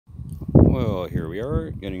Well, here we are,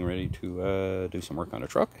 getting ready to do some work on a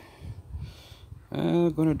truck.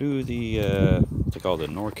 I'm going to do the, what's it called, the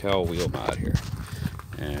NorCal wheel mod here.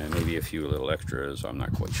 And maybe a few little extras, I'm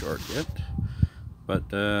not quite sure yet. But,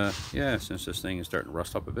 yeah, since this thing is starting to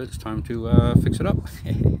rust up a bit, it's time to fix it up.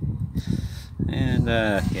 And,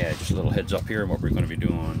 yeah, just a little heads up here. What we're going to be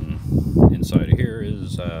doing inside of here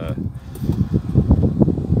is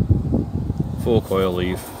full coil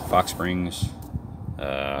leaf, Fox springs,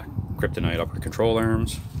 kryptonite upper control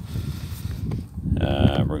arms.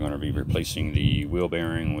 We're going to be replacing the wheel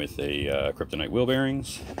bearing with a kryptonite wheel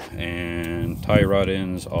bearings, and tie rod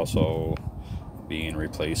ends also being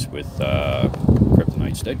replaced with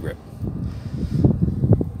kryptonite stead grip.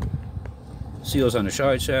 Seals on the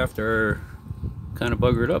side shaft are kind of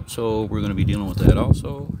buggered up, so we're going to be dealing with that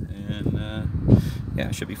also, and yeah,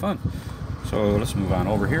 it should be fun. So let's move on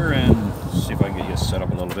over here and see if I can get you set up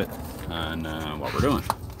a little bit on what we're doing.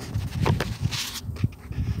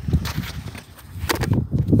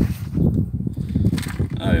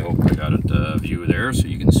 I hope I got a view there so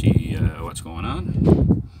you can see what's going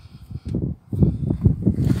on.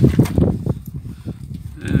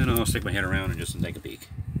 And I'll stick my head around and just take a peek.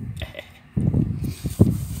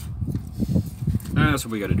 That's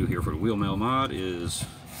what we got to do here for the wheel mill mod. Is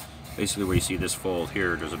basically where you see this fold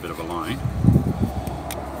here, there's a bit of a line.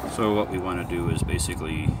 So what we want to do is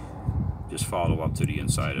basically just follow up to the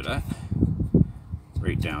inside of that,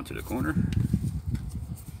 right down to the corner.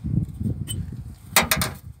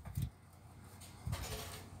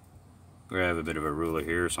 Grab a bit of a ruler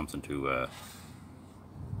here, something to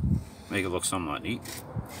make it look somewhat neat.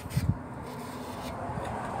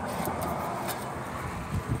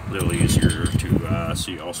 A little easier to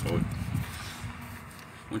see also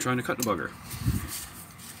when trying to cut the bugger.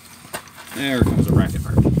 There comes the bracket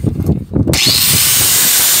part.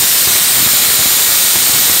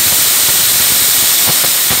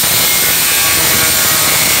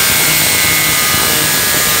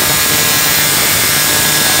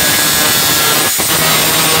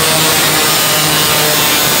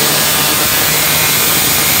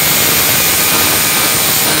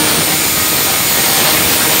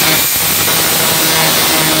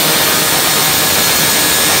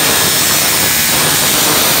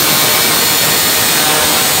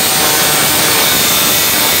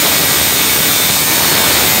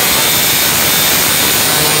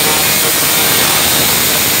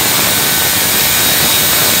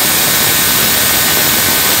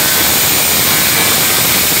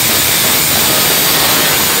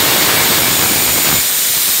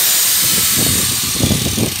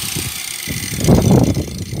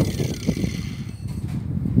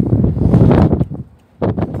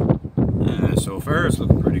 So far it's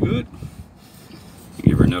looking pretty good.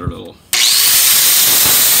 Give her another little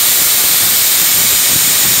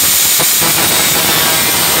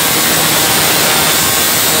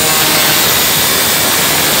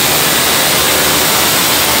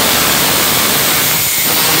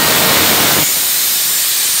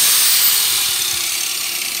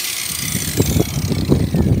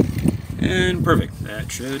and perfect.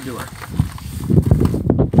 That should do it.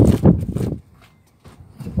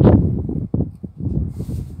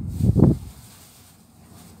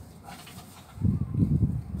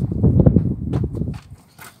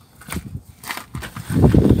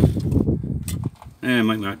 And it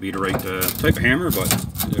might not be the right type of hammer, but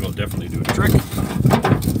it'll definitely do the trick.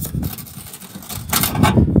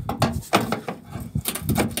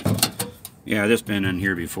 Yeah, this been in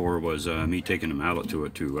here before was me taking a mallet to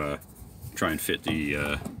it to try and fit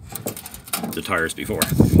the tires before.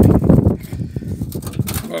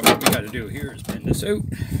 Well, what we got to do here is bend this out.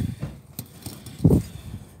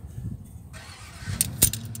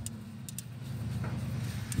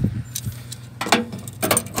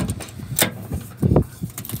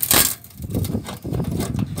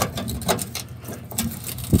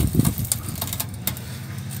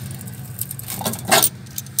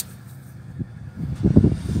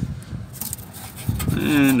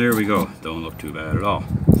 And there we go. Don't look too bad at all.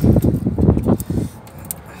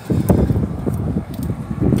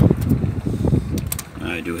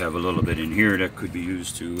 I do have a little bit in here that could be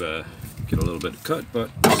used to get a little bit of cut, but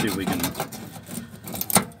let's see if we can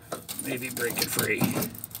maybe break it free.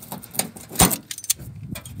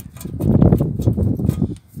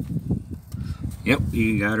 Yep,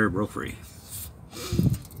 you got her broke free.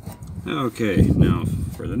 Okay, now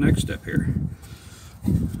for the next step here.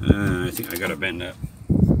 I think I gotta bend that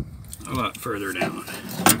a lot further down.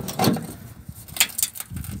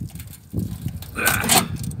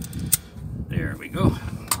 There we go.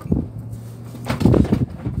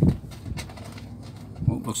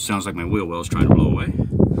 Well, sounds like my wheel well is trying to blow away.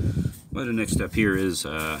 But But the next step here is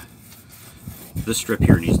this strip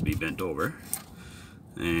here needs to be bent over,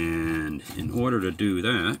 and in order to do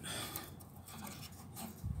that,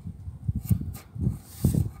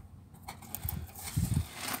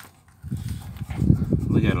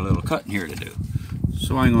 we got a little cut in here to do.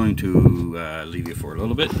 So I'm going to leave you for a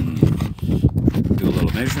little bit and do a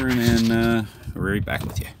little measuring, and we'll be right back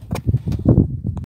with you.